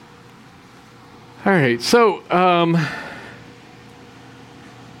All right, so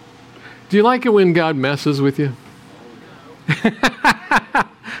do you like it when God messes with you?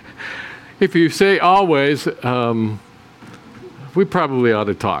 If you say always, we probably ought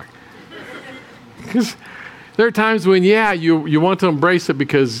to talk. Because there are times when, you want to embrace it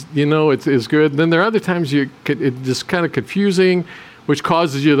because you know it's good. Then there are other times it's just kind of confusing, which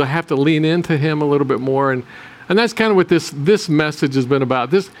causes you to have to lean into Him a little bit more. And that's kind of what this message has been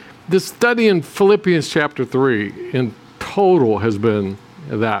about. This study in Philippians chapter 3 in total has been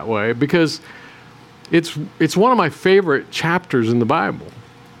that way because it's one of my favorite chapters in the Bible.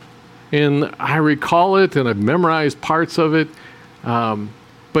 And I recall it and I've memorized parts of it.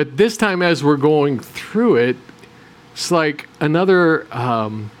 But this time as we're going through it, it's like another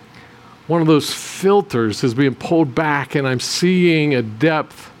one of those filters is being pulled back and I'm seeing a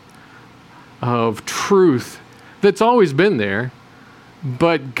depth of truth that's always been there,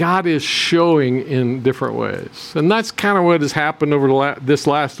 but God is showing in different ways. And that's kind of what has happened over this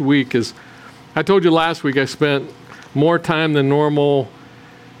last week. Is I told you last week I spent more time than normal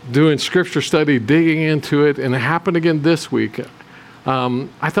doing scripture study, digging into it, and it happened again this week.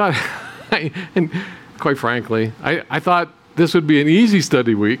 I thought, and quite frankly, I thought this would be an easy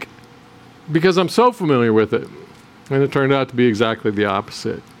study week because I'm so familiar with it. And it turned out to be exactly the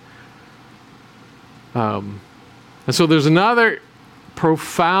opposite. And so there's another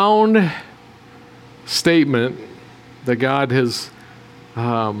profound statement that God has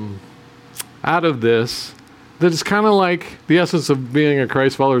out of this that is kind of like the essence of being a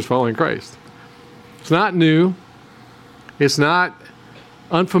Christ follower is following Christ. It's not new. It's not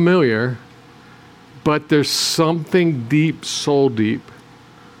unfamiliar. But there's something deep, soul deep,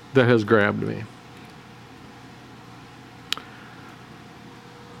 that has grabbed me.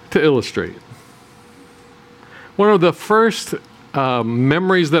 To illustrate, one of the first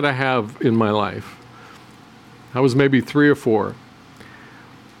memories that I have in my life, I was maybe 3 or 4,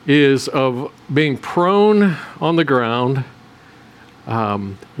 is of being prone on the ground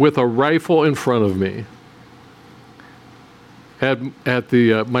with a rifle in front of me.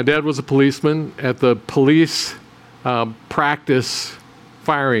 My dad was a policeman at the police practice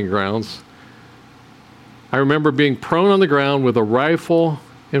firing grounds. I remember being prone on the ground with a rifle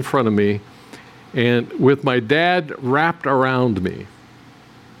in front of me and with my dad wrapped around me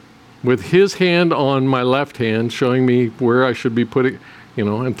with his hand on my left hand showing me where I should be putting,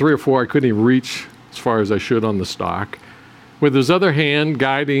 and 3 or 4 I couldn't even reach as far as I should on the stock, with his other hand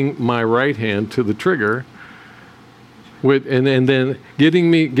guiding my right hand to the trigger, and then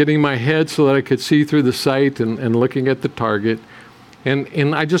getting my head so that I could see through the sight and looking at the target.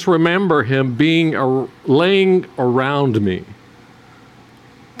 And I just remember him laying around me,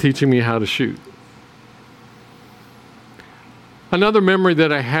 teaching me how to shoot. Another memory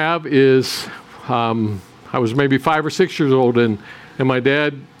that I have is I was maybe 5 or 6 years old, and my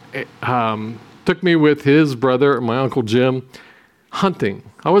dad took me with his brother, my Uncle Jim, hunting.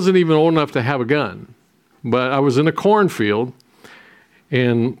 I wasn't even old enough to have a gun, but I was in a cornfield,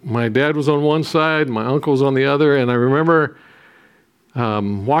 and my dad was on one side, my uncle was on the other, and I remember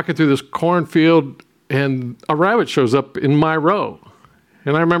walking through this cornfield, and a rabbit shows up in my row.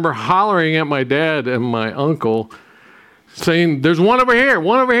 And I remember hollering at my dad and my uncle, saying, "There's one over here,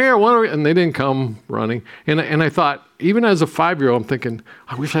 one over here, one over here," and they didn't come running. And I thought, even as a 5-year-old, I'm thinking,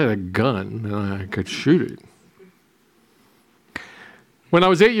 I wish I had a gun and I could shoot it. When I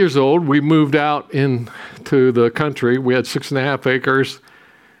was 8 years old, we moved out into the country. We had 6.5 acres.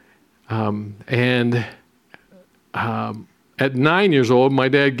 At 9 years old, my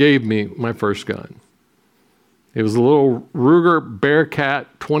dad gave me my first gun. It was a little Ruger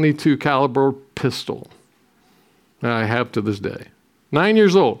Bearcat 22 caliber pistol that I have to this day. 9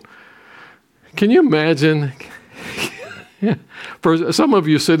 years old. Can you imagine? For some of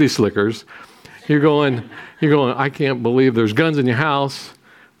you city slickers, you're going, I can't believe there's guns in your house,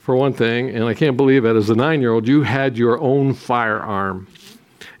 for one thing, and I can't believe that as a 9-year-old you had your own firearm.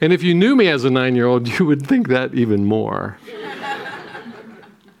 And if you knew me as a 9-year-old, you would think that even more.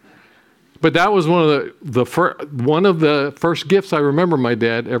 But that was one of the first gifts I remember my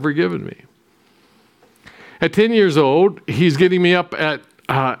dad ever given me. At 10 years old, he's getting me up at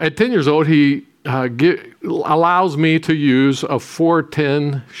 10 years old, he allows me to use a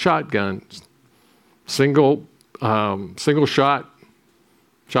 410 shotgun, single shot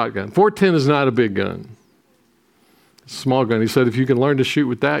shotgun. 410 is not a big gun. It's a small gun. He said, if you can learn to shoot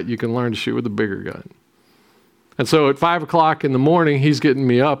with that, you can learn to shoot with a bigger gun. And so at 5 o'clock in the morning, he's getting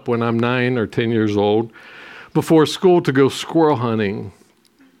me up when I'm 9 or 10 years old before school to go squirrel hunting.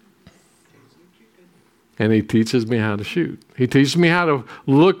 And he teaches me how to shoot. He teaches me how to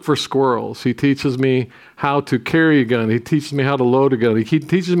look for squirrels. He teaches me how to carry a gun. He teaches me how to load a gun. He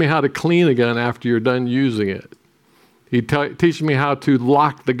teaches me how to clean a gun after you're done using it. He teaches me how to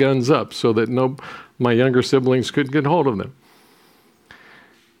lock the guns up so that my younger siblings couldn't get hold of them.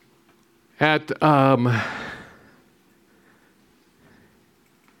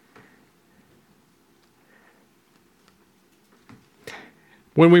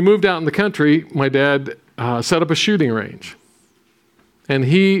 When we moved out in the country, my dad set up a shooting range. And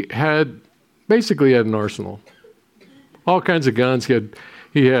he basically had an arsenal. All kinds of guns.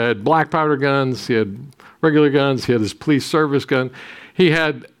 He had black powder guns. He had regular guns. He had his police service gun.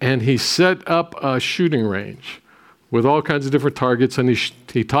 He set up a shooting range with all kinds of different targets, and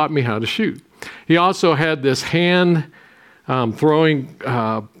he taught me how to shoot. He also had this hand throwing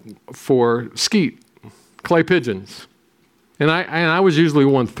for skeet, clay pigeons. And I was usually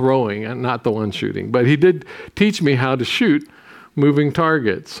one throwing and not the one shooting. But he did teach me how to shoot moving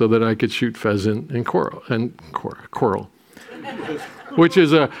targets so that I could shoot pheasant and quail, which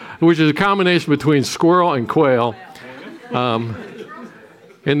is a combination between squirrel and quail.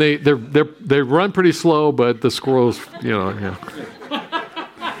 And they run pretty slow, but the squirrels, yeah.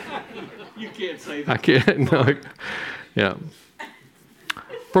 You can't say that. I can't. No, yeah.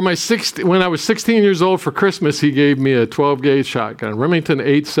 When I was 16 years old for Christmas, he gave me a 12-gauge shotgun, Remington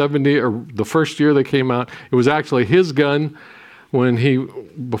 870, or the first year they came out. It was actually his gun.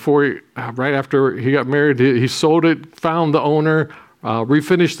 Right after he got married, he sold it, found the owner,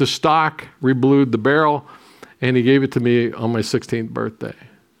 refinished the stock, reblued the barrel, and he gave it to me on my 16th birthday.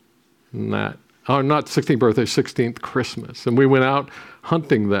 Not 16th birthday, 16th Christmas. And we went out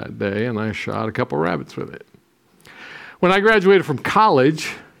hunting that day, and I shot a couple rabbits with it. When I graduated from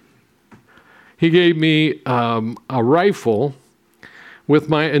college, he gave me a rifle with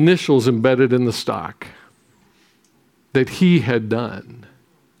my initials embedded in the stock that he had done.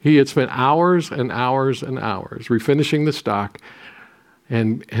 He had spent hours and hours and hours refinishing the stock,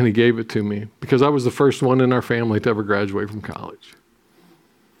 and he gave it to me because I was the first one in our family to ever graduate from college.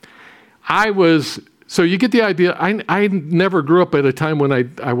 So you get the idea, I never grew up at a time when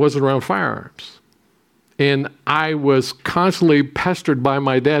I wasn't around firearms. And I was constantly pestered by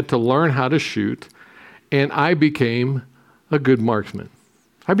my dad to learn how to shoot, and I became a good marksman.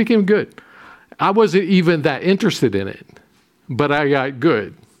 I became good. I wasn't even that interested in it, but I got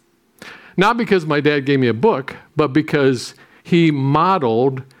good. Not because my dad gave me a book, but because he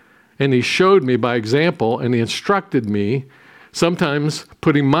modeled and he showed me by example, and he instructed me, sometimes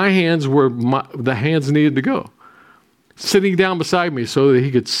putting my hands where the hands needed to go. Sitting down beside me so that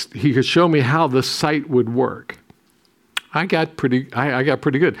he could show me how the sight would work. I got pretty good. I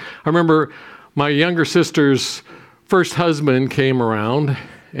remember my younger sister's first husband came around,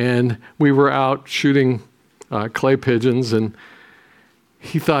 and we were out shooting clay pigeons, and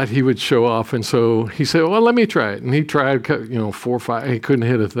he thought he would show off, and so he said, "Well, let me try it." And he tried, 4 or 5. He couldn't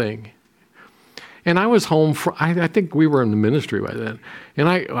hit a thing. And I was home I think we were in the ministry by then. And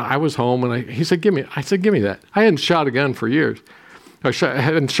I was home, and he said, "Give me." I said, "Give me that." I hadn't shot a gun for years. I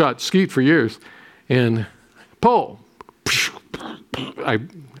hadn't shot skeet for years. And pull.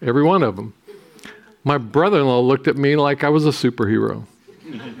 Every one of them. My brother-in-law looked at me like I was a superhero.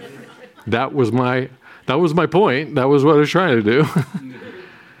 That was my point. That was what I was trying to do.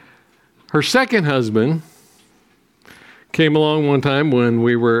 Her second husband came along one time when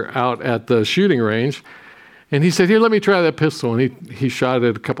we were out at the shooting range, and he said, "Here, let me try that pistol." And he shot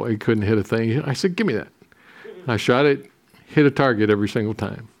it he couldn't hit a thing. I said, "Give me that." I shot it, hit a target every single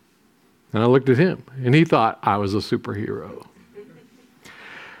time. And I looked at him, and he thought I was a superhero.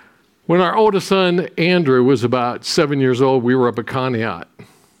 When our oldest son, Andrew, was about 7 years old, we were up at Conneaut.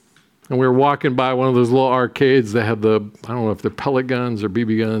 And we were walking by one of those little arcades that have I don't know if they're pellet guns or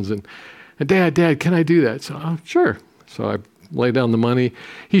BB guns. And Dad, can I do that? So, "Oh, sure." So I laid down the money.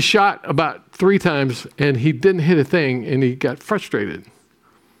 He shot about 3 times, and he didn't hit a thing, and he got frustrated.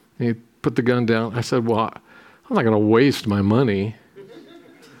 And he put the gun down. I said, "Well, I'm not going to waste my money."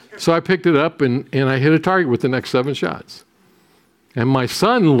 So I picked it up, and I hit a target with the next 7 shots. And my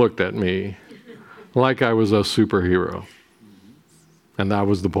son looked at me like I was a superhero. And that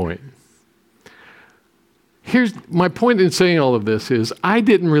was the point. Here's my point in saying all of this is I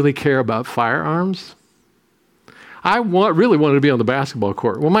didn't really care about firearms. I really wanted to be on the basketball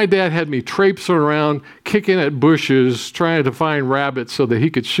court. When my dad had me traipsing around, kicking at bushes, trying to find rabbits so that he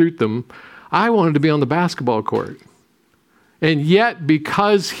could shoot them, I wanted to be on the basketball court. And yet,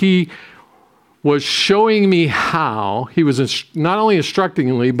 because he was showing me how. He was not only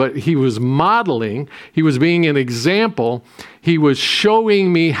instructing me, but he was modeling. He was being an example. He was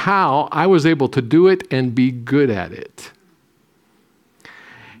showing me how I was able to do it and be good at it.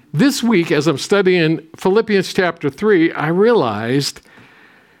 This week, as I'm studying Philippians chapter 3, I realized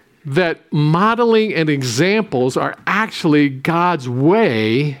that modeling and examples are actually God's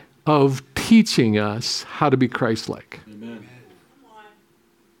way of teaching us how to be Christ-like. Amen.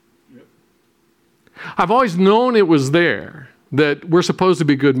 Yep. I've always known it was there, that we're supposed to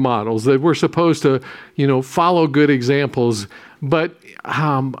be good models, that we're supposed to, follow good examples. But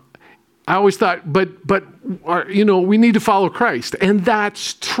I always thought, we need to follow Christ. And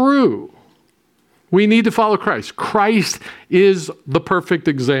that's true. We need to follow Christ. Christ is the perfect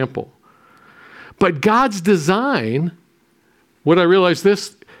example. But God's design, what I realized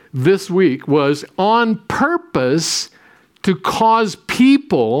this week, was on purpose to cause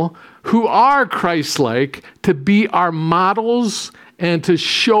people who are Christ-like to be our models and to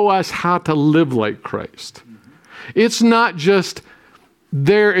show us how to live like Christ. It's not just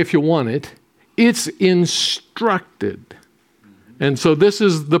there if you want it. It's instructed. And so this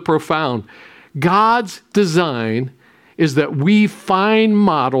is the profound. God's design is that we find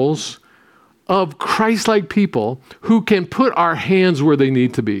models of Christ-like people who can put our hands where they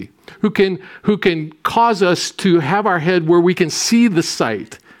need to be, who can cause us to have our head where we can see the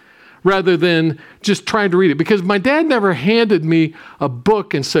sight rather than just trying to read it. Because my dad never handed me a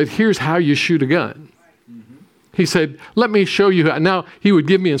book and said, here's how you shoot a gun. He said, let me show you how. Now, he would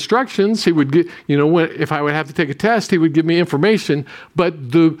give me instructions. He would give, if I would have to take a test, he would give me information.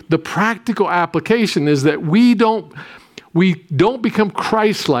 But the practical application is that we don't become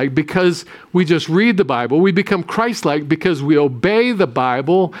Christ-like because we just read the Bible. We become Christ-like because we obey the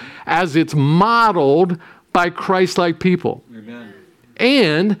Bible as it's modeled by Christ-like people. Amen.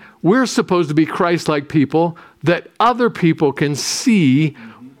 And we're supposed to be Christ-like people that other people can see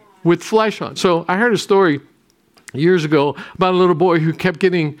with flesh on. So I heard a story years ago about a little boy who kept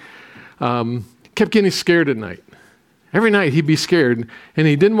getting scared at night. Every night he'd be scared, and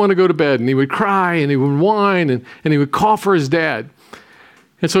he didn't want to go to bed, and he would cry, and he would whine, and he would call for his dad.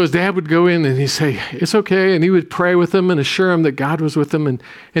 And so his dad would go in, and he'd say, it's okay, and he would pray with him and assure him that God was with him, and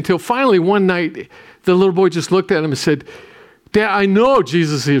until finally one night, the little boy just looked at him and said, Dad, I know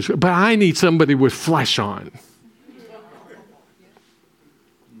Jesus is, but I need somebody with flesh on.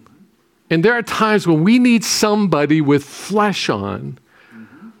 And there are times when we need somebody with flesh on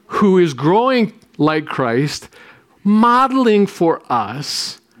who is growing like Christ, modeling for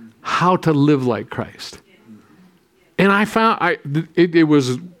us how to live like Christ. And I found it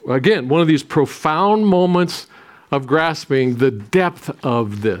was, again, one of these profound moments of grasping the depth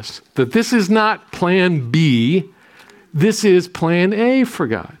of this. That this is not plan B, this is plan A for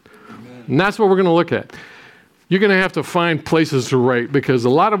God. Amen. And that's what we're going to look at. You're going to have to find places to write because a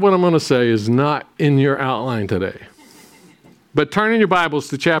lot of what I'm going to say is not in your outline today. But turn in your Bibles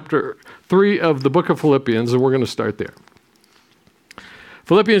to chapter 3 of the book of Philippians, and we're going to start there.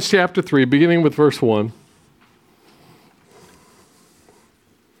 Philippians chapter 3, beginning with verse 1.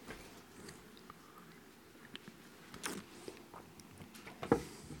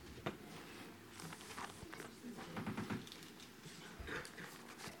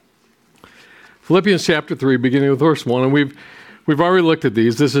 Philippians chapter 3, beginning with verse 1, and we've already looked at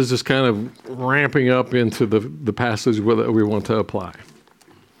these. This is just kind of ramping up into the passage that we want to apply.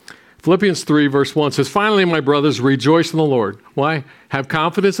 Philippians 3, verse 1 says, finally, my brothers, rejoice in the Lord. Why? Have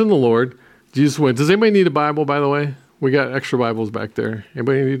confidence in the Lord. Jesus wins. Does anybody need a Bible, by the way? We got extra Bibles back there.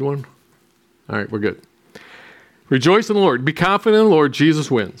 Anybody need one? All right, we're good. Rejoice in the Lord. Be confident in the Lord. Jesus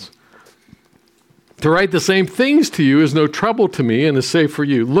wins. To write the same things to you is no trouble to me and is safe for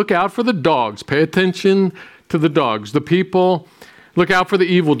you. Look out for the dogs. Pay attention to the dogs, the people. Look out for the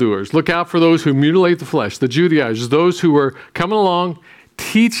evildoers. Look out for those who mutilate the flesh, the Judaizers, those who were coming along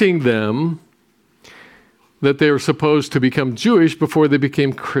teaching them that they were supposed to become Jewish before they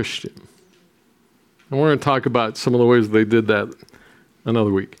became Christian. And we're going to talk about some of the ways they did that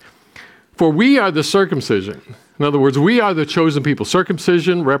another week. For we are the circumcision. In other words, we are the chosen people.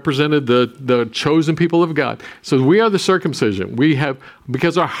 Circumcision represented the chosen people of God. So we are the circumcision. We have,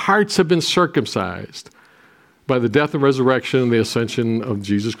 because our hearts have been circumcised by the death and resurrection and the ascension of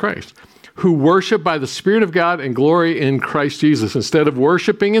Jesus Christ, who worship by the Spirit of God and glory in Christ Jesus. Instead of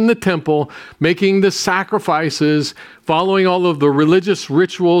worshiping in the temple, making the sacrifices, following all of the religious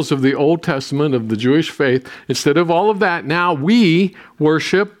rituals of the Old Testament, of the Jewish faith, instead of all of that, now we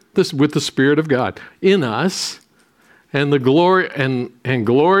worship this with the Spirit of God in us, and the glory and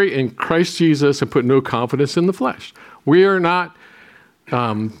glory in Christ Jesus, and put no confidence in the flesh. We are not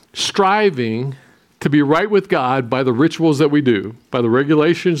striving to be right with God by the rituals that we do, by the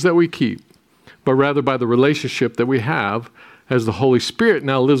regulations that we keep, but rather by the relationship that we have as the Holy Spirit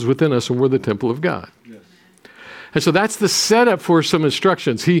now lives within us and we're the temple of God. Yes. And so that's the setup for some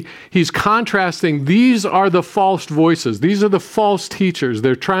instructions. He's contrasting, these are the false voices. These are the false teachers.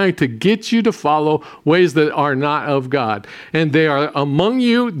 They're trying to get you to follow ways that are not of God. And they are among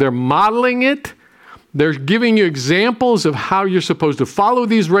you. They're modeling it. They're giving you examples of how you're supposed to follow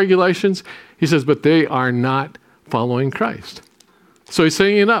these regulations. He says, but they are not following Christ. So he's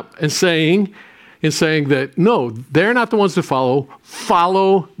saying it up and saying that, no, they're not the ones to follow.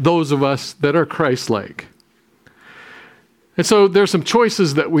 Follow those of us that are Christ-like. And so there's some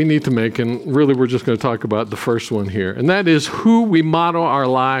choices that we need to make, and really we're just going to talk about the first one here, and that is who we model our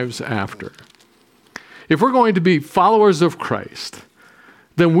lives after. If we're going to be followers of Christ,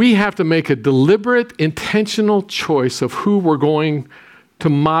 then we have to make a deliberate, intentional choice of who we're going to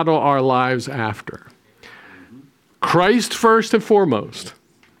model our lives after. Christ first and foremost.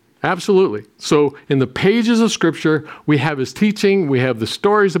 Absolutely. So in the pages of Scripture, we have his teaching, we have the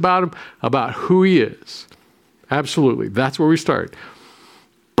stories about him, about who he is. Absolutely. That's where we start.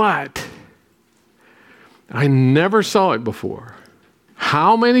 But I never saw it before.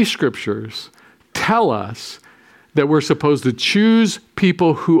 How many scriptures tell us that we're supposed to choose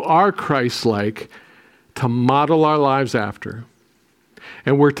people who are Christ-like to model our lives after?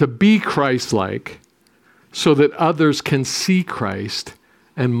 And we're to be Christ-like so that others can see Christ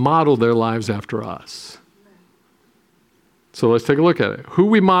and model their lives after us. So let's take a look at it. Who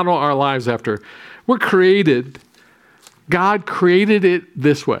we model our lives after. We're created, God created it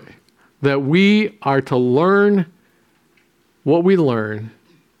this way, that we are to learn what we learn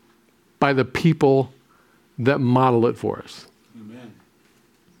by the people that model it for us. Amen.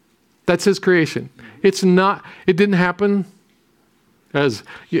 That's his creation. It didn't happen as,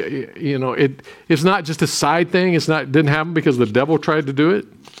 it's not just a side thing. It didn't happen because the devil tried to do it,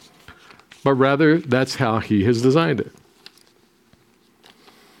 but rather that's how he has designed it.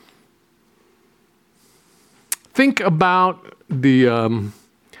 Think about the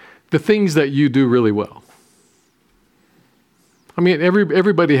things that you do really well. I mean,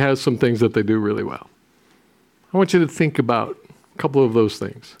 everybody has some things that they do really well. I want you to think about a couple of those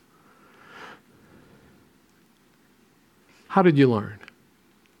things. How did you learn?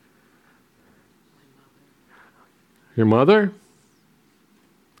 Your mother?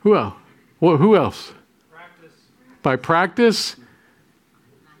 Who else? Who else? Practice. By practice?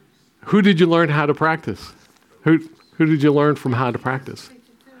 Who did you learn how to practice? Who did you learn from how to practice?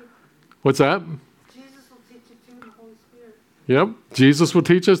 What's that? Jesus will teach you too, the Holy Spirit. Yep. Jesus will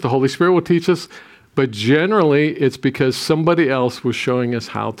teach us. The Holy Spirit will teach us. But generally, it's because somebody else was showing us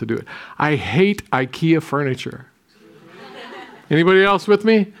how to do it. I hate IKEA furniture. Anybody else with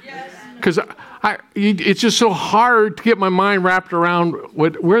me? Yes. Because it's just so hard to get my mind wrapped around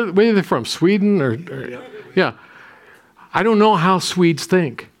where are they from? Sweden or yeah. I don't know how Swedes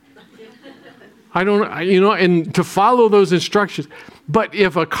think. I don't, and to follow those instructions. But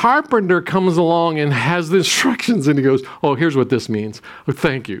if a carpenter comes along and has the instructions and he goes, oh, here's what this means. Oh,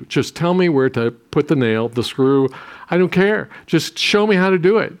 thank you. Just tell me where to put the nail, the screw. I don't care. Just show me how to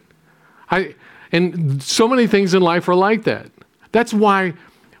do it. And so many things in life are like that. That's why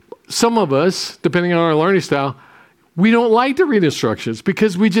some of us, depending on our learning style, we don't like to read instructions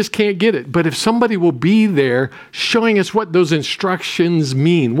because we just can't get it. But if somebody will be there showing us what those instructions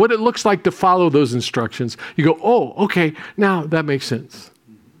mean, what it looks like to follow those instructions, you go, oh, okay, now that makes sense.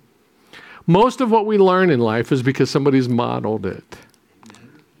 Most of what we learn in life is because somebody's modeled it.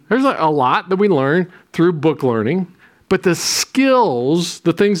 There's a lot that we learn through book learning, but the skills,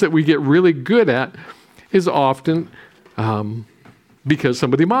 the things that we get really good at, is often because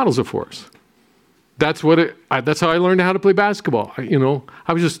somebody models it for us. That's how I learned how to play basketball.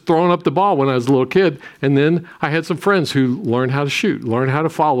 I was just throwing up the ball when I was a little kid, and then I had some friends who learned how to shoot, learned how to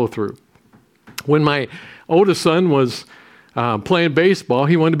follow through. When my oldest son was playing baseball,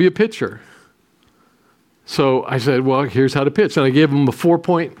 he wanted to be a pitcher. So I said, well, here's how to pitch. And I gave him a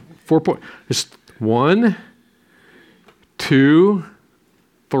 4-point. It's 1, 2,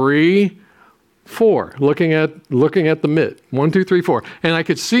 3, 4, looking at the mitt. 1, 2, 3, 4. And I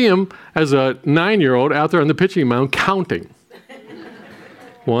could see him as a 9-year-old out there on the pitching mound counting.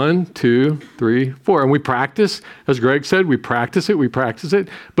 1, 2, 3, 4. And we practice, as Greg said, we practice it.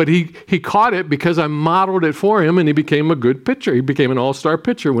 But he caught it because I modeled it for him, and he became a good pitcher. He became an all-star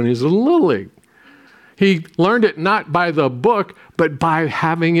pitcher when he was in Little League. He learned it not by the book, but by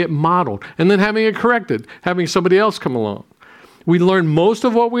having it modeled, and then having it corrected, having somebody else come along. We learn most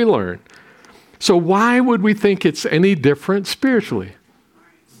of what we learn. So why would we think it's any different spiritually?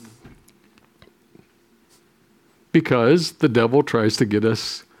 Because the devil tries to get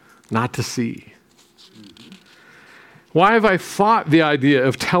us not to see. Why have I fought the idea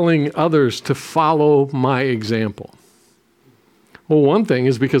of telling others to follow my example? Well, one thing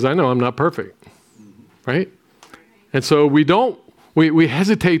is because I know I'm not perfect, right? And so we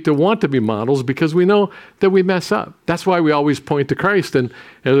hesitate to want to be models because we know that we mess up. That's why we always point to Christ. And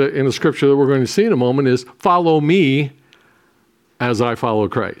in the scripture that we're going to see in a moment is, follow me as I follow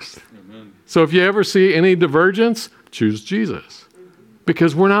Christ. Amen. So if you ever see any divergence, choose Jesus.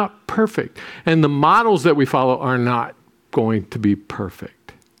 Because we're not perfect. And the models that we follow are not going to be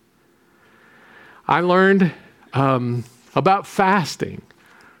perfect. I learned about fasting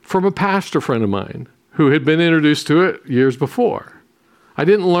from a pastor friend of mine who had been introduced to it years before. I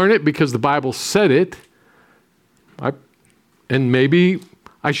didn't learn it because the Bible said it. And maybe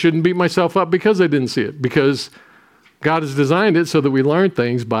I shouldn't beat myself up because I didn't see it. Because God has designed it so that we learn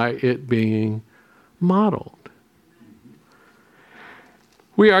things by it being modeled.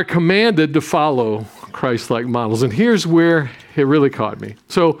 We are commanded to follow Christ-like models. And here's where it really caught me.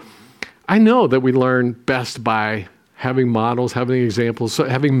 So I know that we learn best by having models, having examples,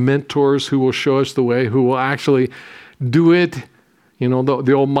 having mentors who will show us the way, who will actually do it. You know,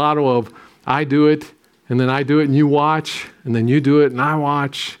 the old motto of, I do it, and then I do it, and you watch, and then you do it, and I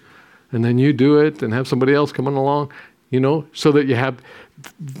watch, and then you do it, and have somebody else coming along, you know, so that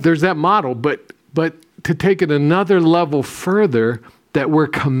there's that model. But to take it another level further, that we're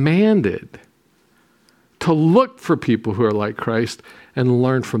commanded to look for people who are like Christ and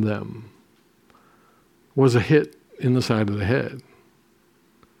learn from them, was a hit in the side of the head.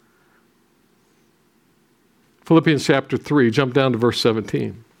 Philippians chapter 3, jump down to verse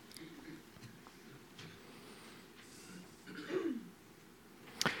 17.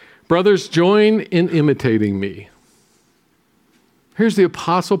 Brothers, join in imitating me. Here's the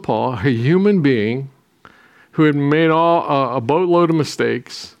Apostle Paul, a human being who had made a boatload of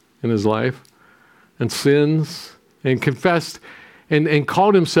mistakes in his life and sins and confessed and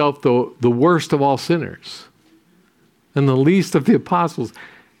called himself the worst of all sinners and the least of the apostles.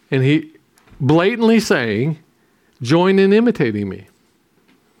 And he blatantly saying, join in imitating me.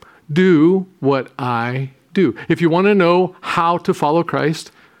 Do what I do. If you want to know how to follow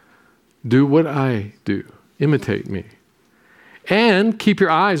Christ, do what I do. Imitate me. And keep your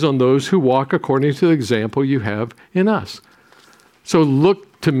eyes on those who walk according to the example you have in us. So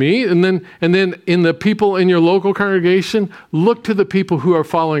look to me, and then in the people in your local congregation, look to the people who are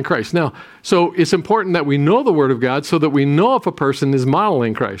following Christ. Now, so it's important that we know the Word of God so that we know if a person is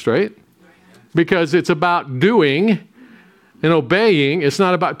modeling Christ, right? Because it's about doing and obeying. It's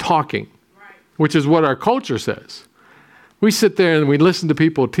not about talking, which is what our culture says. We sit there and we listen to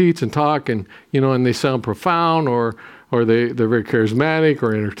people teach and talk, and and they sound profound, or they're very charismatic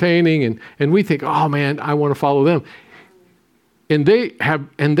or entertaining, and we think, oh man, I want to follow them. And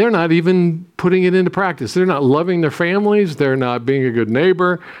they're not even putting it into practice. They're not loving their families. They're not being a good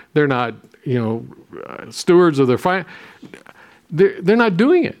neighbor. They're not, stewards of their finances. They're not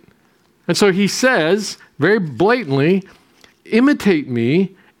doing it. And so he says very blatantly, imitate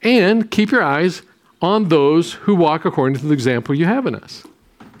me and keep your eyes on those who walk according to the example you have in us.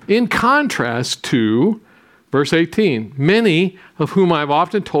 In contrast to verse 18, many of whom I've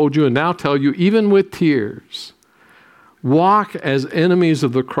often told you and now tell you, even with tears, walk as enemies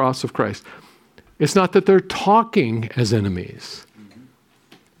of the cross of Christ. It's not that they're talking as enemies.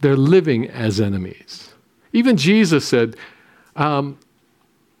 They're living as enemies. Even Jesus said,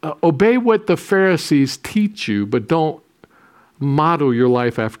 obey what the Pharisees teach you, but don't model your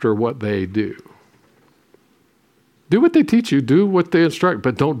life after what they do. Do what they teach you, do what they instruct,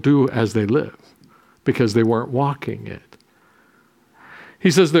 but don't do as they live, because they weren't walking it. He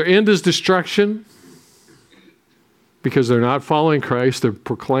says their end is destruction because they're not following Christ. They're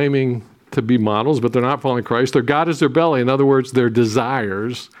proclaiming to be models, but they're not following Christ. Their God is their belly. In other words, their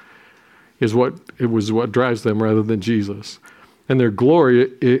desires is what drives them rather than Jesus. And they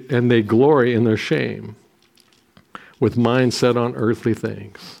glory in their shame with minds set on earthly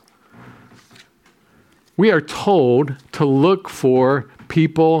things. We are told to look for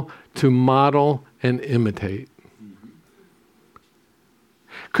people to model and imitate.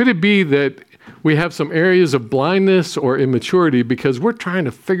 Could it be that we have some areas of blindness or immaturity because we're trying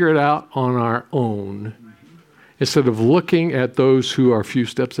to figure it out on our own instead of looking at those who are a few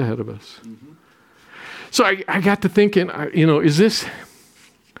steps ahead of us? So I got to thinking, is this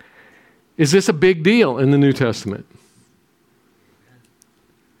a big deal in the New Testament?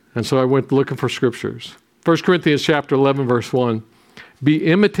 And so I went looking for scriptures. 1 Corinthians chapter 11, verse 1. Be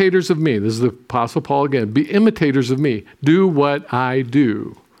imitators of me. This is the Apostle Paul again. Be imitators of me. Do what I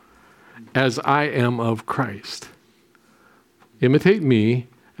do, as I am of Christ. Imitate me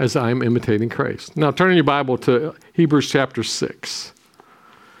as I'm imitating Christ. Now turn in your Bible to Hebrews chapter 6.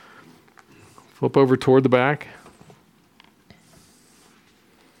 Flip over toward the back.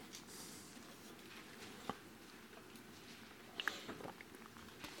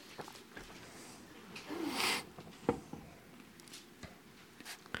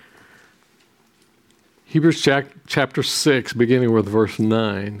 Hebrews chapter 6, beginning with verse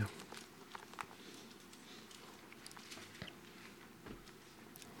 9.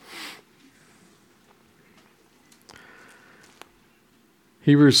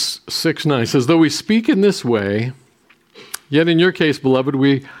 Hebrews 6:9 says, though we speak in this way, yet in your case, beloved,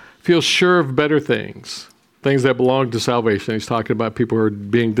 we feel sure of better things, things that belong to salvation. He's talking about people who are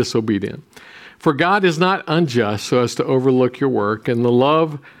being disobedient. For God is not unjust so as to overlook your work and the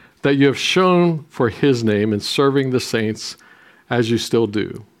love that you have shown for his name in serving the saints as you still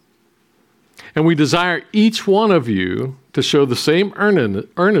do. And we desire each one of you to show the same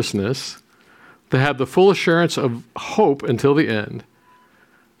earnestness, to have the full assurance of hope until the end,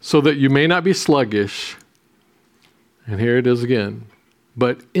 so that you may not be sluggish, and here it is again,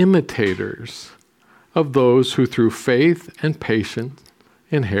 but imitators of those who through faith and patience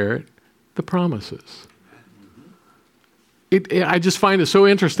inherit the promises. I just find it so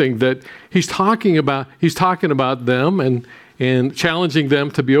interesting that he's talking about them and challenging them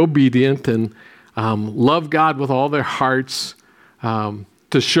to be obedient and love God with all their hearts, to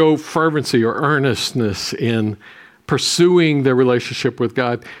show fervency or earnestness in pursuing their relationship with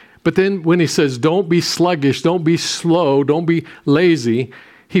God. But then when he says, don't be sluggish, don't be slow, don't be lazy,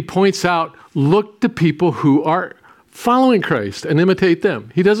 he points out, look to people who are following Christ and imitate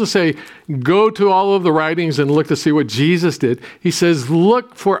them. He doesn't say, go to all of the writings and look to see what Jesus did. He says,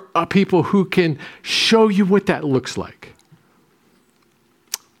 look for people who can show you what that looks like.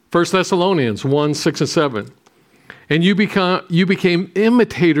 1 Thessalonians 1, 6 and 7. And you became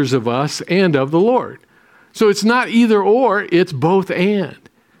imitators of us and of the Lord. So it's not either or, it's both and.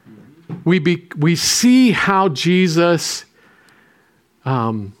 We see how Jesus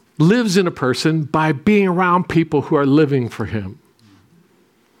lives in a person by being around people who are living for him.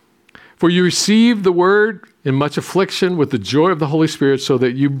 For you received the word in much affliction with the joy of the Holy Spirit, so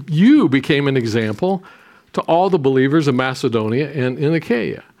that you became an example to all the believers of Macedonia and in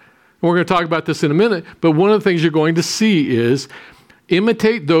Achaia. And we're going to talk about this in a minute, but one of the things you're going to see is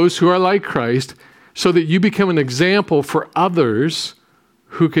imitate those who are like Christ, so that you become an example for others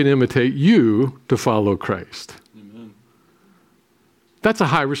who can imitate you to follow Christ. Amen. That's a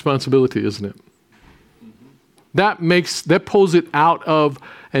high responsibility, isn't it? Mm-hmm. That pulls it out of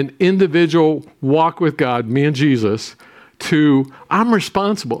an individual walk with God, me and Jesus, to I'm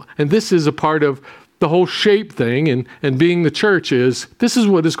responsible. And this is a part of the whole shape thing and being the church this is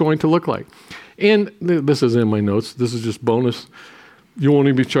what it's going to look like. And this is in my notes. This is just bonus. You won't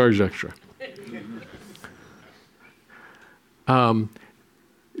even be charged extra.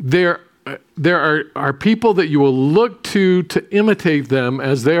 There are people that you will look to imitate them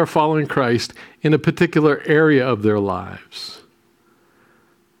as they are following Christ in a particular area of their lives,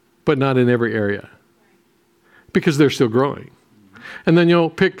 but not in every area, because they're still growing. And then you'll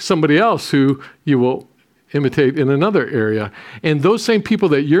pick somebody else who you will imitate in another area. And those same people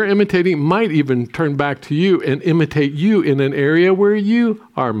that you're imitating might even turn back to you and imitate you in an area where you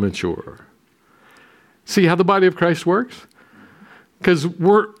are mature. See how the body of Christ works? Because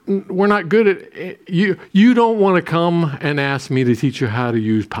we're not good at it. You don't want to come and ask me to teach you how to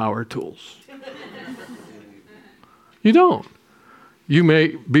use power tools. You don't. You may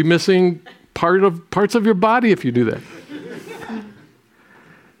be missing parts of your body if you do that.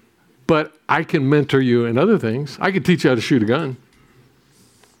 But I can mentor you in other things. I can teach you how to shoot a gun.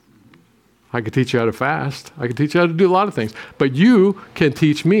 I can teach you how to fast. I can teach you how to do a lot of things. But you can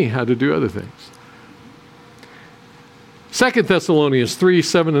teach me how to do other things. 2 Thessalonians 3,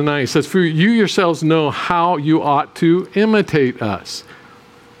 7 and 9 says, for you yourselves know how you ought to imitate us.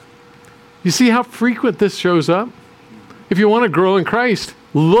 You see how frequent this shows up? If you want to grow in Christ,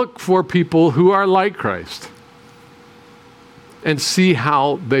 look for people who are like Christ and see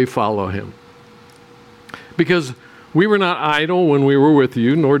how they follow him. Because we were not idle when we were with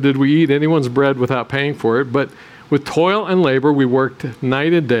you, nor did we eat anyone's bread without paying for it, but with toil and labor we worked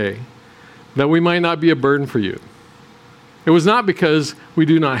night and day, that we might not be a burden for you. It was not because we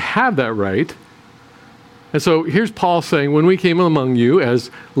do not have that right. And so here's Paul saying, when we came among you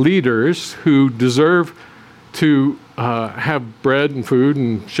as leaders who deserve to have bread and food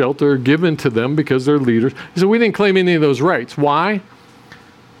and shelter given to them because they're leaders, he said we didn't claim any of those rights. Why?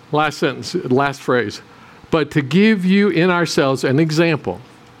 Last sentence, last phrase. But to give you in ourselves an example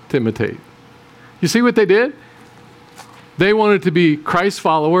to imitate. You see what they did? They wanted to be Christ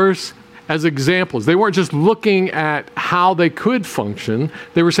followers as examples. They weren't just looking at how they could function.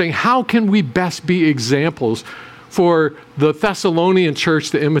 They were saying, how can we best be examples for the Thessalonian church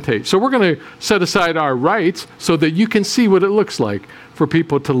to imitate? So we're going to set aside our rights so that you can see what it looks like for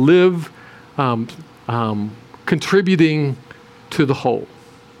people to live contributing to the whole.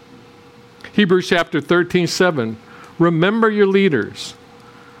 Hebrews chapter 13:7. Remember your leaders,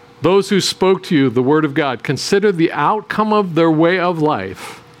 those who spoke to you the word of God. Consider the outcome of their way of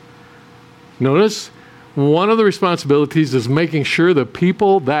life. Notice, one of the responsibilities is making sure the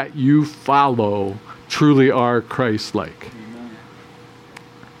people that you follow truly are Christ-like.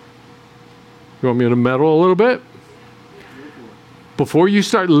 You want me to meddle a little bit? Before you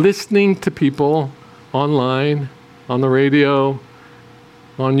start listening to people online, on the radio,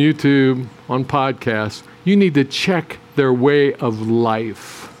 on YouTube, on podcasts, you need to check their way of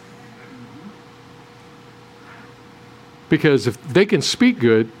life. Because if they can speak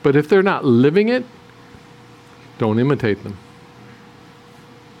good, but if they're not living it, don't imitate them.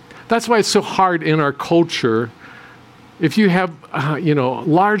 That's why it's so hard in our culture. If you have,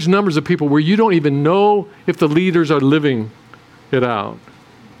 large numbers of people where you don't even know if the leaders are living it out,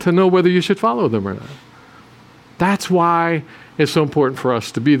 to know whether you should follow them or not. That's why it's so important for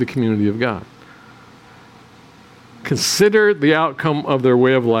us to be the community of God. Consider the outcome of their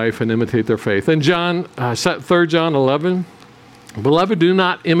way of life and imitate their faith. And 3 John 11, beloved, do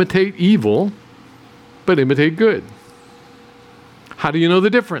not imitate evil, but imitate good. How do you know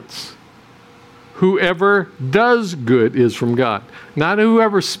the difference? Whoever does good is from God. Not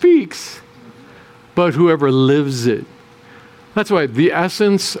whoever speaks, but whoever lives it. That's why the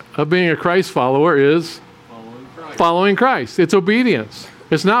essence of being a Christ follower is following Christ. It's obedience.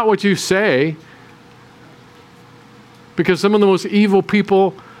 It's not what you say. Because some of the most evil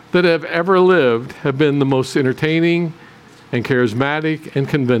people that have ever lived have been the most entertaining and charismatic and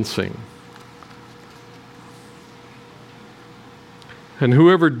convincing. And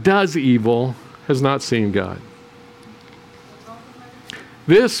whoever does evil has not seen God.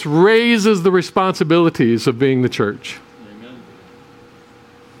 This raises the responsibilities of being the church.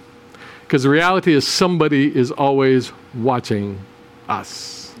 Because the reality is somebody is always watching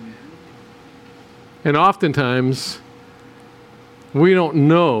us. And oftentimes, we don't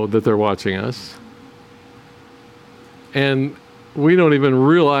know that they're watching us. And we don't even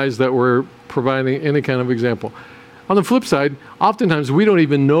realize that we're providing any kind of example. On the flip side, oftentimes we don't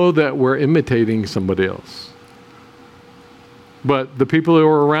even know that we're imitating somebody else. But the people who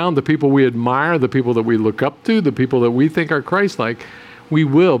are around, the people we admire, the people that we look up to, the people that we think are Christ-like, we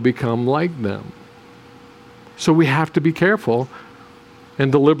will become like them. So we have to be careful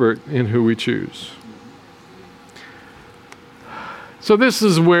and deliberate in who we choose. So this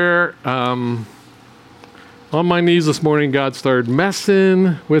is where, on my knees this morning, God started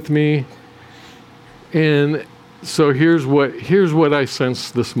messing with me. And so here's what I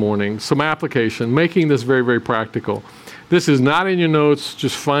sensed this morning. Some application, making this very, very practical. This is not in your notes.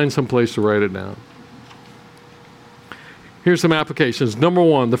 Just find some place to write it down. Here's some applications. Number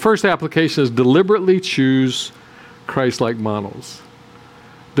one, the first application is deliberately choose Christ-like models.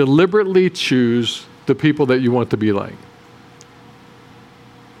 Deliberately choose the people that you want to be like.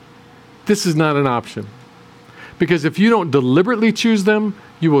 This is not an option. Because if you don't deliberately choose them,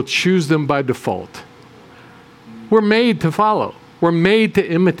 you will choose them by default. We're made to follow. We're made to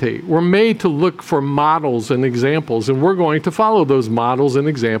imitate. We're made to look for models and examples, and we're going to follow those models and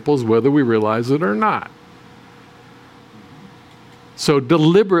examples whether we realize it or not. So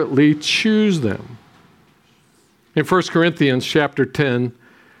deliberately choose them. In 1 Corinthians chapter 10,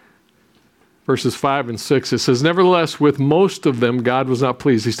 verses 5 and 6, it says, nevertheless, with most of them, God was not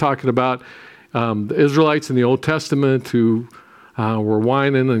pleased. He's talking about the Israelites in the Old Testament who were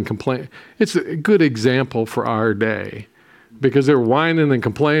whining and complaining. It's a good example for our day because they were whining and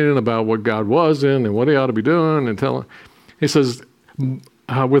complaining about what God wasn't and what he ought to be doing and telling. He says,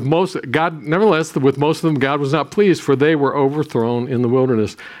 with most of them, God was not pleased, for they were overthrown in the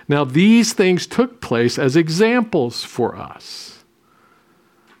wilderness. Now, these things took place as examples for us.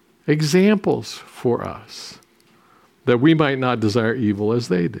 Examples for us, that we might not desire evil as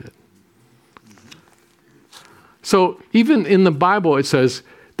they did. So, even in the Bible, it says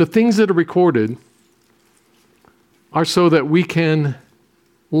the things that are recorded are so that we can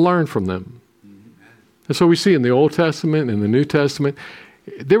learn from them. And so we see in the Old Testament and the New Testament,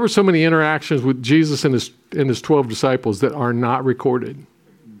 there were so many interactions with Jesus and his 12 disciples that are not recorded.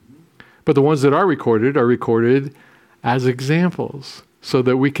 But the ones that are recorded as examples so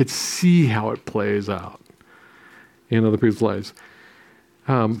that we could see how it plays out in other people's lives.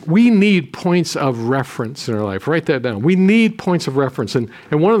 We need points of reference in our life. Write that down. We need points of reference. And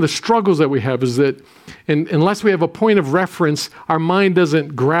one of the struggles that we have is that unless we have a point of reference, our mind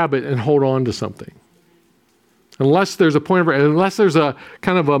doesn't grab it and hold on to something. Unless there's unless there's a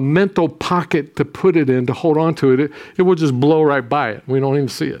kind of a mental pocket to put it in, to hold on to it, it will just blow right by it. We don't even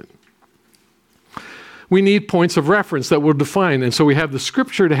see it. We need points of reference that will define. And so we have the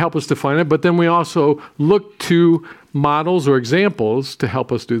scripture to help us define it, but then we also look to models or examples to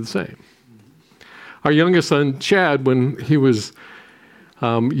help us do the same. Our youngest son, Chad, when he was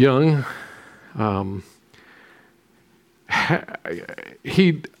young,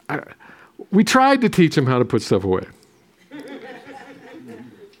 we tried to teach him how to put stuff away.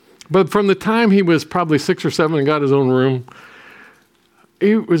 But from the time he was probably 6 or 7 and got his own room,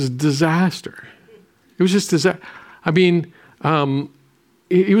 it was a disaster. It was just disaster. I mean,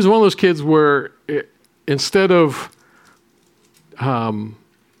 he was one of those kids where instead of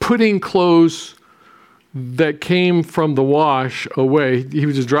putting clothes that came from the wash away, he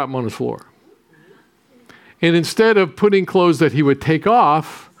would just drop them on the floor. And instead of putting clothes that he would take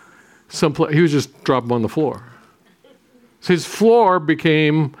off, he would just drop them on the floor. So his floor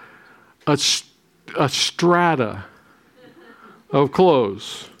became a strata of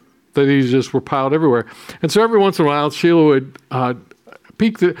clothes that he just were piled everywhere. And so every once in a while, Sheila would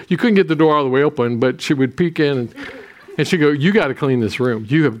peek. You couldn't get the door all the way open, but she would peek in and she'd go, "You got to clean this room.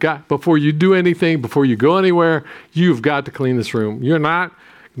 You have got, before you do anything, before you go anywhere, you've got to clean this room. You're not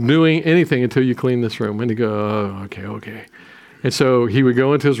doing anything until you clean this room." And he'd go, "Oh, okay." And so he would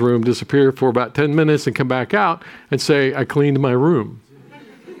go into his room, disappear for about 10 minutes and come back out and say, "I cleaned my room."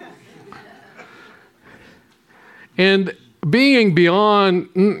 And being beyond,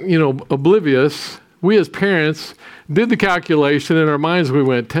 oblivious, we as parents did the calculation in our minds. We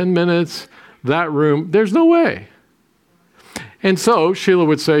went 10 minutes, that room, there's no way. And so Sheila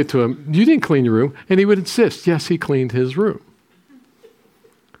would say to him, "You didn't clean your room." And he would insist, yes, he cleaned his room.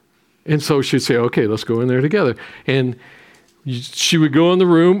 And so she'd say, "Okay, let's go in there together." And she would go in the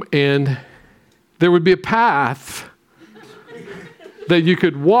room and there would be a path that you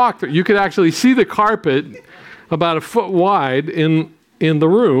could walk through. You could actually see the carpet about a foot wide in the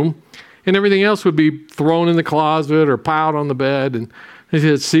room, and everything else would be thrown in the closet or piled on the bed. And he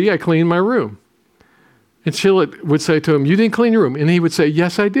said, "See, I cleaned my room." And Sheila would say to him, "You didn't clean your room." And he would say,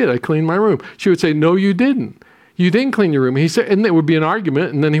 "Yes, I did. I cleaned my room." She would say, "No, you didn't. You didn't clean your room." And he said, and there would be an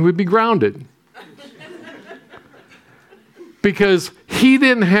argument, and then he would be grounded. Because he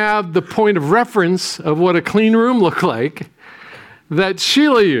didn't have the point of reference of what a clean room looked like that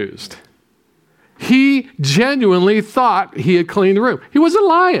Sheila used. He genuinely thought he had cleaned the room. He wasn't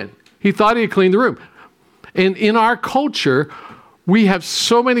lying. He thought he had cleaned the room. And in our culture, we have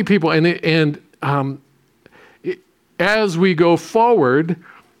so many people, and as we go forward,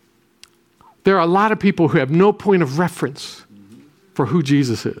 there are a lot of people who have no point of reference for who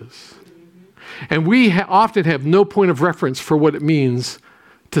Jesus is. And we often have no point of reference for what it means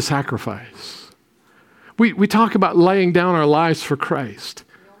to sacrifice. We talk about laying down our lives for Christ,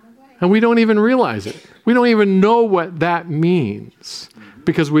 and we don't even realize it. We don't even know what that means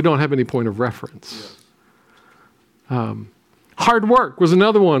because we don't have any point of reference. Hard work was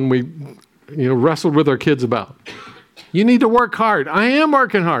another one we wrestled with our kids about. You need to work hard. I am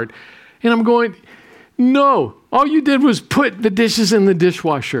working hard. And I'm going, no, all you did was put the dishes in the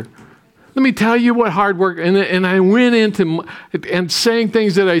dishwasher. Let me tell you what hard work, and I went into and saying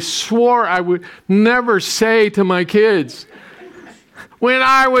things that I swore I would never say to my kids. When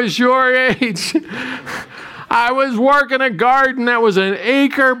I was your age, I was working a garden that was an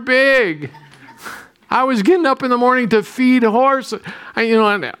acre big. I was getting up in the morning to feed horses,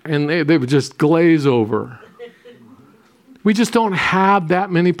 and they would just glaze over. We just don't have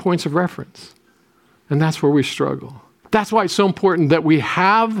that many points of reference, and that's where we struggle. That's why it's so important that we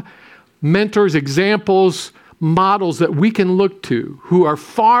have mentors, examples, models that we can look to who are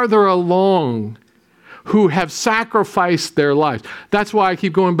farther along, who have sacrificed their lives. That's why I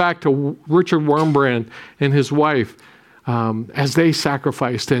keep going back to Richard Wurmbrand and his wife as they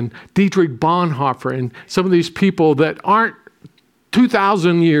sacrificed, and Dietrich Bonhoeffer, and some of these people that aren't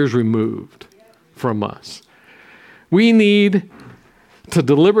 2,000 years removed from us. We need to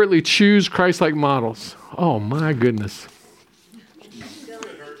deliberately choose Christ-like models. Oh, my goodness.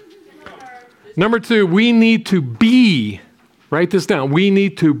 Number 2, we need to be, write this down, we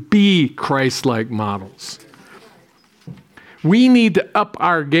need to be Christ-like models. We need to up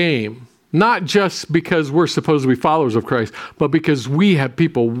our game, not just because we're supposed to be followers of Christ, but because we have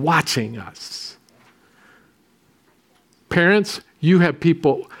people watching us. Parents, you have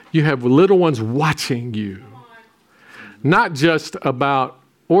little ones watching you. not just about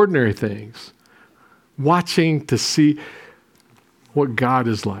ordinary things, watching to see what God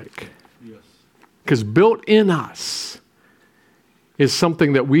is like. Because built in us is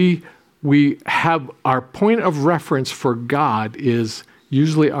something that we have, our point of reference for God is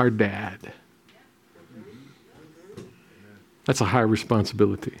usually our dad. That's a high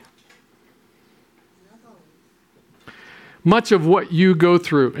responsibility. Much of what you go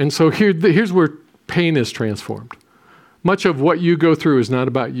through, and so here's where pain is transformed. Much of what you go through is not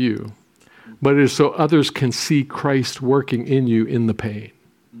about you, but it is so others can see Christ working in you in the pain,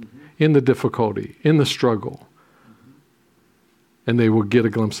 in the difficulty, in the struggle. And they will get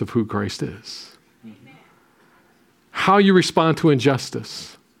a glimpse of who Christ is. How you respond to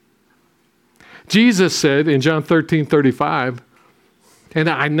injustice. Jesus said in John 13:35, and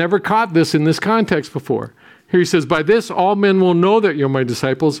I never caught this in this context before. Here he says, by this all men will know that you're my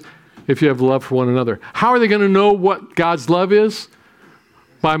disciples if you have love for one another. How are they going to know what God's love is?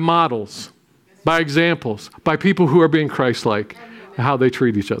 By models, by examples, by people who are being Christ-like, how they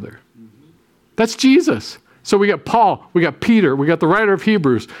treat each other. That's Jesus. So we got Paul, we got Peter, we got the writer of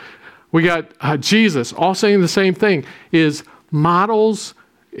Hebrews, we got Jesus, all saying the same thing, is models,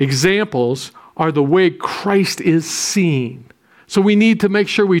 examples are the way Christ is seen. So we need to make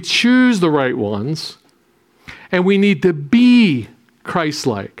sure we choose the right ones, and we need to be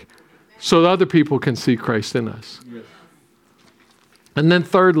Christ-like so that other people can see Christ in us. Yes. And then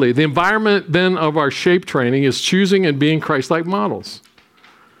thirdly, the environment then of our shape training is choosing and being Christ-like models.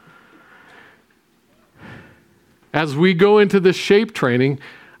 As we go into this shape training,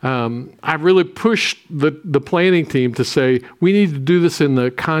 I've really pushed the planning team to say, we need to do this in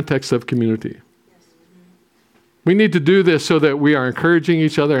the context of community. We need to do this so that we are encouraging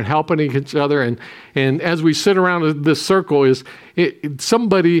each other and helping each other. And as we sit around this circle,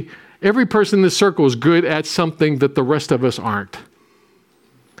 every person in this circle is good at something that the rest of us aren't.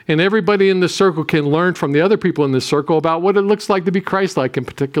 And everybody in this circle can learn from the other people in this circle about what it looks like to be Christ-like in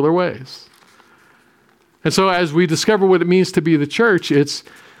particular ways. And so as we discover what it means to be the church, it's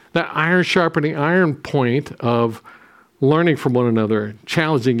that iron sharpening iron point of learning from one another,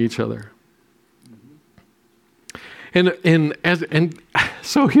 challenging each other. And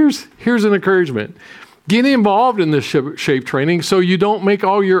so here's an encouragement. Get involved in this shape training so you don't make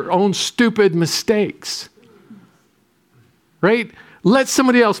all your own stupid mistakes. Right? Let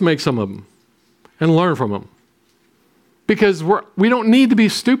somebody else make some of them and learn from them. Because we don't need to be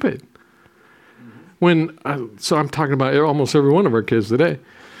stupid. So I'm talking about almost every one of our kids today.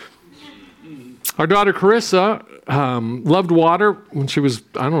 Our daughter Carissa loved water when she was,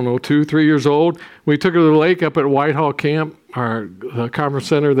 2, 3 years old. We took her to the lake up at Whitehall Camp, our conference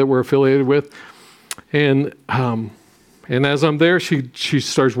center that we're affiliated with. And as I'm there, she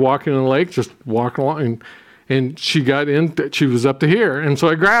starts walking in the lake, just walking along, and she got in. She was up to here, and so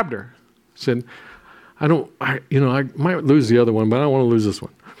I grabbed her. Said, I might lose the other one, but I don't want to lose this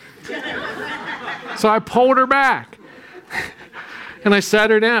one. So I pulled her back. And I sat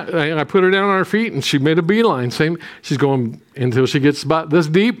her down. I put her down on her feet, and she made a beeline. She's going until she gets about this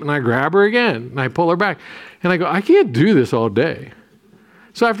deep, and I grab her again, and I pull her back. And I go, I can't do this all day.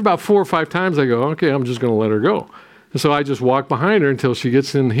 So after about 4 or 5 times, I go, okay, I'm just going to let her go. And so I just walk behind her until she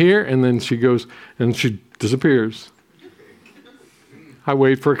gets in here, and then she goes, and she disappears. I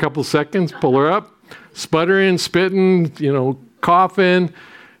wait for a couple seconds, pull her up, sputtering, spitting, coughing,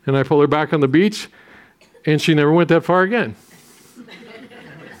 and I pull her back on the beach, and she never went that far again.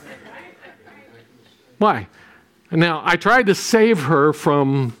 Why? Now, I tried to save her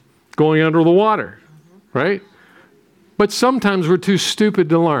from going under the water, right? But sometimes we're too stupid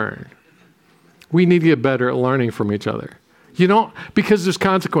to learn. We need to get better at learning from each other. Because there's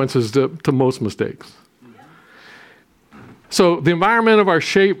consequences to most mistakes. So the environment of our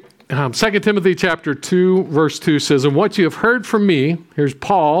shape, 2 Timothy chapter 2, verse 2 says, and what you have heard from me, here's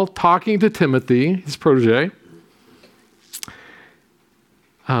Paul talking to Timothy, his protege,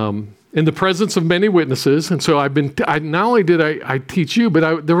 in the presence of many witnesses. And so not only did I teach you,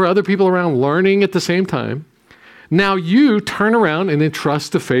 but there were other people around learning at the same time. Now you turn around and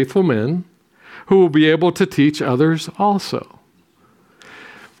entrust to faithful men who will be able to teach others also.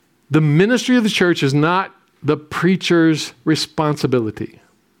 The ministry of the church is not the preacher's responsibility.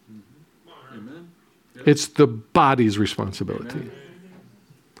 Amen. It's the body's responsibility. Amen.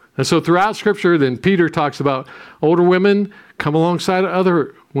 And so throughout Scripture, then Peter talks about older women come alongside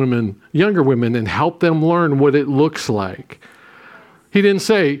other women, younger women, and help them learn what it looks like. He didn't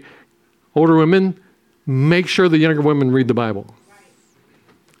say, older women, make sure the younger women read the Bible.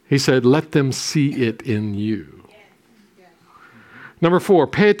 He said, let them see it in you. Number 4,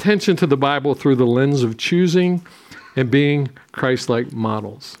 pay attention to the Bible through the lens of choosing and being Christ-like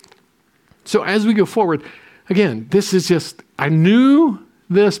models. So as we go forward, again, this is just, I knew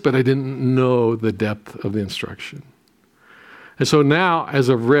this, but I didn't know the depth of the instruction. And so now, as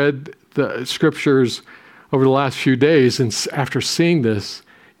I've read the scriptures over the last few days, and after seeing this,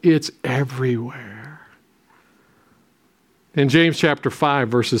 it's everywhere. In James chapter 5,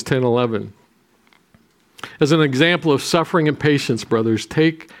 verses 10, 11, as an example of suffering and patience, brothers,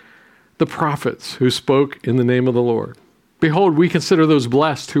 take the prophets who spoke in the name of the Lord. Behold, we consider those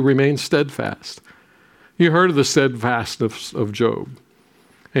blessed who remain steadfast. You heard of the steadfastness of Job,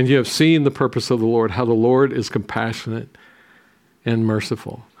 and you have seen the purpose of the Lord, how the Lord is compassionate and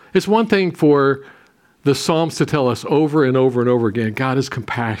merciful. It's one thing for the Psalms to tell us over and over and over again, God is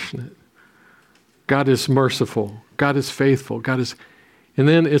compassionate. God is merciful. God is faithful. And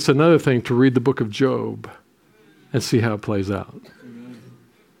then it's another thing to read the book of Job and see how it plays out.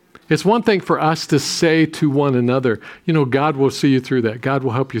 It's one thing for us to say to one another, God will see you through that. God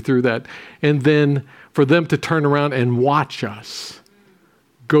will help you through that. And then for them to turn around and watch us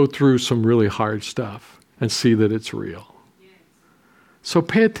go through some really hard stuff and see that it's real. So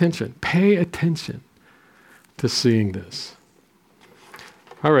pay attention to seeing this.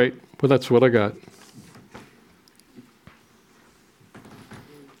 All right, well, that's what I got.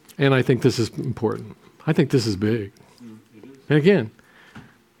 And I think this is important. I think this is big. And again,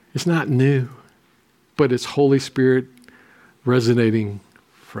 it's not new, but it's Holy Spirit resonating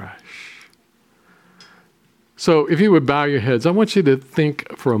fresh. So if you would bow your heads, I want you to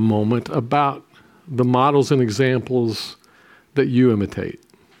think for a moment about the models and examples that you imitate.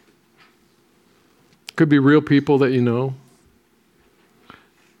 Could be real people that you know,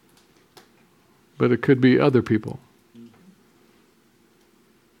 but it could be other people.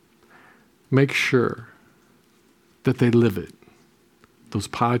 Make sure that they live it. Those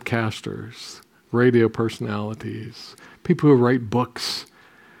podcasters, radio personalities, people who write books,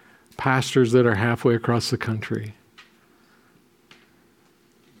 pastors that are halfway across the country.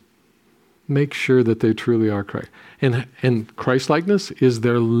 Make sure that they truly are Christ. And Christ-likeness is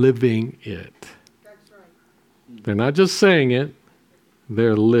they're living it. That's right. They're not just saying it,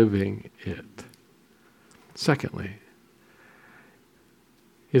 they're living it. Secondly,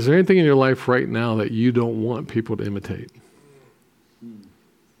 is there anything in your life right now that you don't want people to imitate?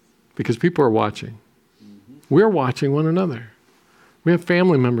 Because people are watching. We're watching one another. We have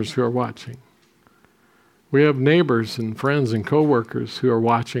family members who are watching. We have neighbors and friends and coworkers who are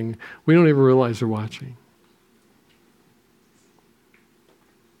watching. We don't even realize they're watching.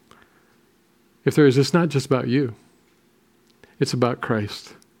 If there is, it's not just about you. It's about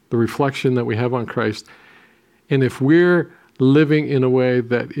Christ, the reflection that we have on Christ. And if we're living in a way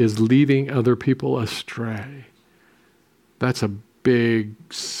that is leading other people astray, that's a big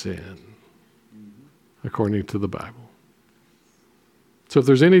sin, according to the Bible. So if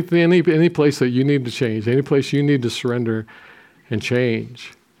there's any place that you need to change, any place you need to surrender and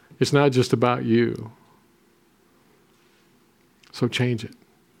change, it's not just about you. So change it.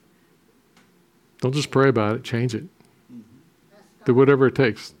 Don't just pray about it, change it. Do whatever it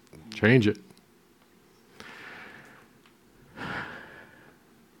takes. Change it.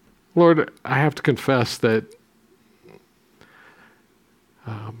 Lord, I have to confess that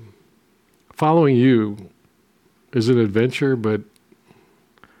following you is an adventure, but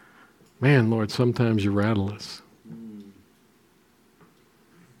man, Lord, sometimes you rattle us.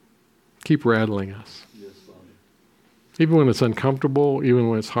 Keep rattling us. Yes, Father. Even when it's uncomfortable, even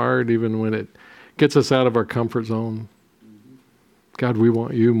when it's hard, even when it gets us out of our comfort zone. God, we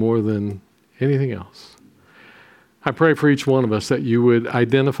want you more than anything else. I pray for each one of us that you would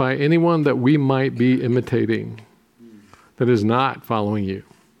identify anyone that we might be imitating that is not following you.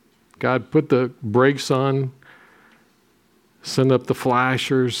 God, put the brakes on, send up the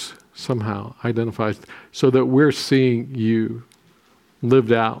flashers, somehow identify so that we're seeing you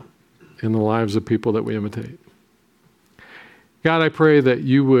lived out in the lives of people that we imitate. God, I pray that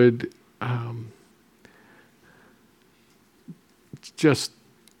you would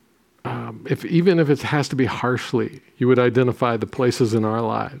even if it has to be harshly, you would identify the places in our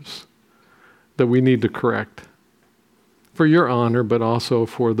lives that we need to correct for your honor, but also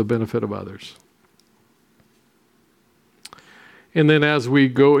for the benefit of others. And then as we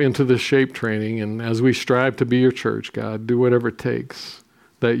go into the shape training and as we strive to be your church, God, do whatever it takes,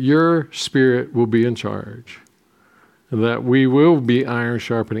 that your Spirit will be in charge, and that we will be iron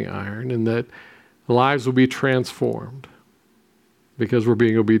sharpening iron, and that lives will be transformed because we're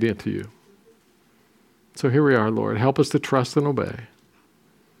being obedient to you. So here we are, Lord. Help us to trust and obey.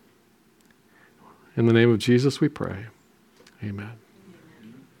 In the name of Jesus we pray. Amen.